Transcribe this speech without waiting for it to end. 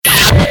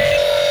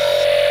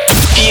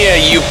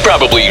You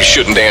probably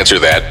shouldn't answer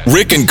that.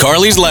 Rick and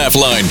Carly's Laugh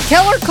Line.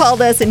 Keller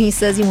called us and he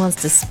says he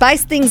wants to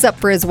spice things up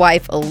for his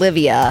wife,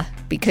 Olivia,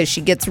 because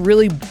she gets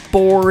really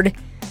bored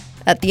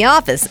at the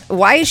office.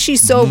 Why is she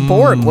so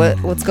bored?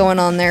 What's going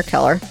on there,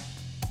 Keller?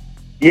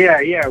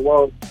 Yeah.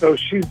 Well, so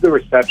she's the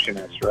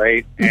receptionist,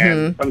 right?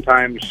 And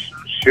sometimes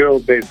she'll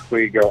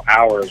basically go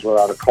hours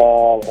without a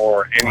call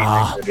or anything.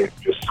 That is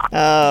just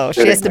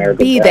she has to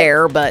be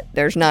there, but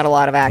there's not a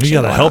lot of action. You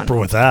got to going help on. her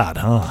with that,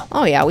 huh?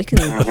 Oh, yeah, we can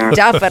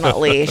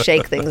definitely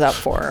shake things up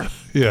for her.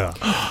 Yeah.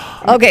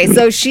 Okay,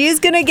 so she's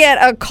going to get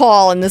a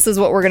call, and this is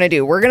what we're going to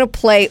do. We're going to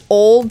play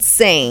old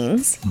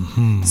sayings.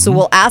 So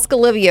we'll ask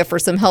Olivia for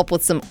some help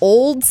with some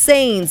old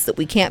sayings that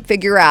we can't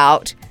figure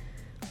out.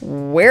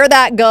 Where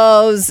that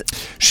goes,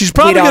 she's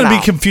probably going to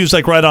be confused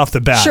like right off the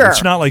bat. Sure.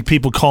 It's not like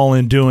people call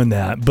in doing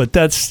that, but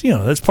that's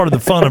part of the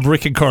fun of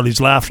Rick and Carly's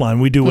Laugh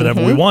Line. We do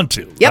whatever we want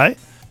to, right?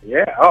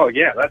 Yeah. Oh,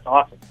 yeah. That's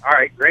awesome. All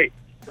right, great.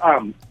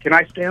 Can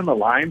I stay on the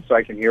line so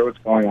I can hear what's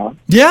going on?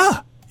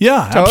 Yeah,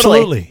 Totally.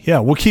 absolutely. Yeah,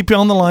 we'll keep you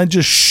on the line.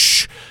 Just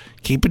shh,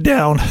 keep it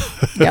down.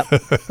 Yep.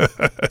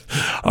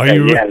 Are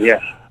you? Yeah.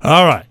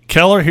 All right,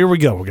 Keller. Here we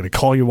go. We're going to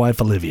call your wife,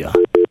 Olivia.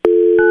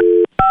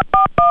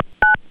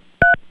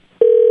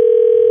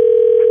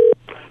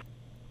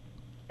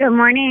 Good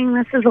morning.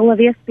 This is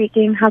Olivia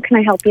speaking. How can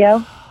I help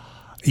you?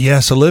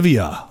 Yes,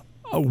 Olivia.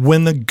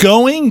 When the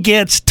going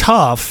gets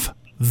tough,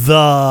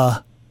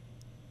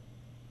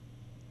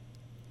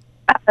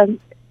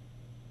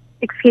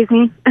 Excuse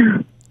me.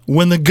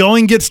 When the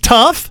going gets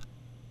tough,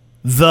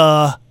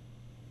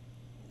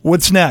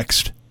 what's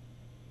next?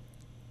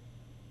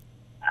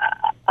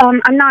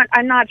 I'm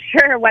not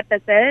sure what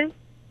this is.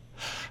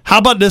 How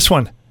about this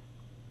one?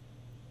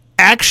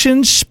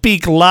 Actions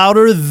speak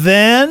louder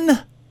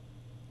than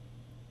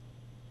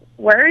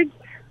Words?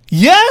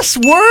 Yes,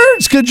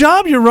 words. Good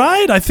job. You're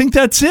right. I think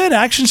that's it.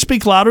 Actions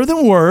speak louder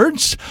than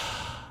words.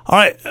 All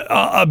right.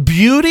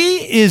 Beauty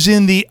is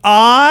in the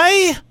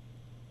eye.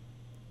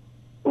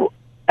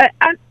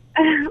 I'm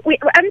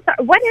sorry.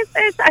 What is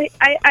this?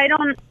 I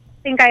don't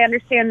think I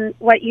understand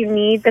what you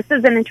need. This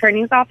is an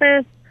attorney's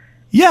office.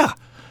 Yeah.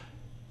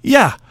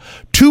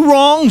 Two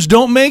wrongs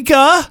don't make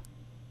a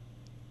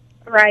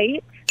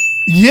Right.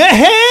 Yeah.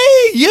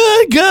 Hey.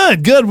 Yeah.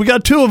 Good. We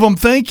got two of them.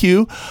 Thank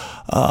you.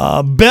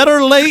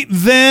 Better late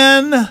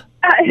than. Sir,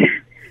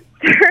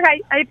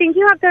 I think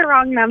you have the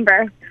wrong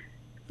number.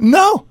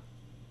 No,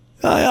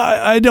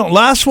 I don't.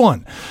 Last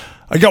one.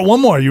 I got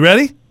one more. You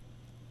ready?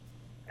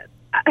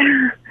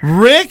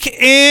 Rick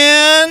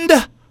and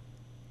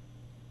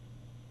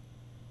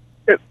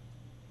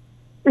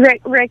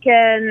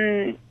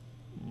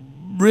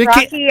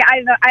Rocky.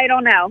 I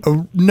don't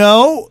know.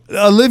 No,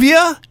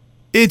 Olivia.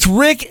 It's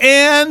Rick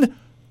and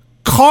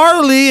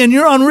Carly, and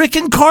you're on Rick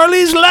and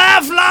Carly's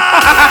Laugh Line.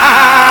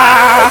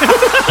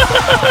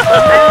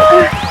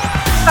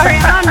 Sorry,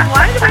 I'm on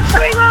what? What's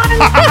going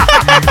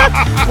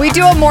on? We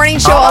do a morning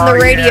show on the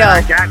radio. Yeah,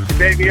 I got you,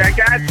 baby. I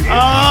got you.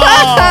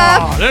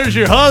 Oh, there's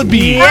your hubby.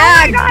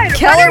 Yeah, Oh my God,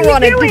 Keller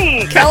what are you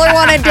doing?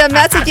 wanted to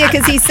message you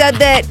because he said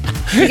that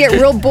you get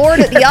real bored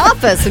at the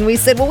office, and we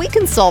said, well, we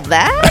can solve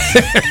that.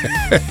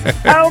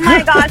 Oh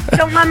my gosh,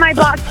 don't let my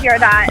boss hear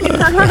that.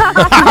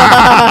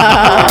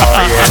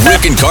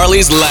 Rick and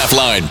Carly's Laugh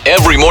Line.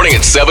 Every morning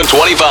at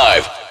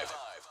 7:25.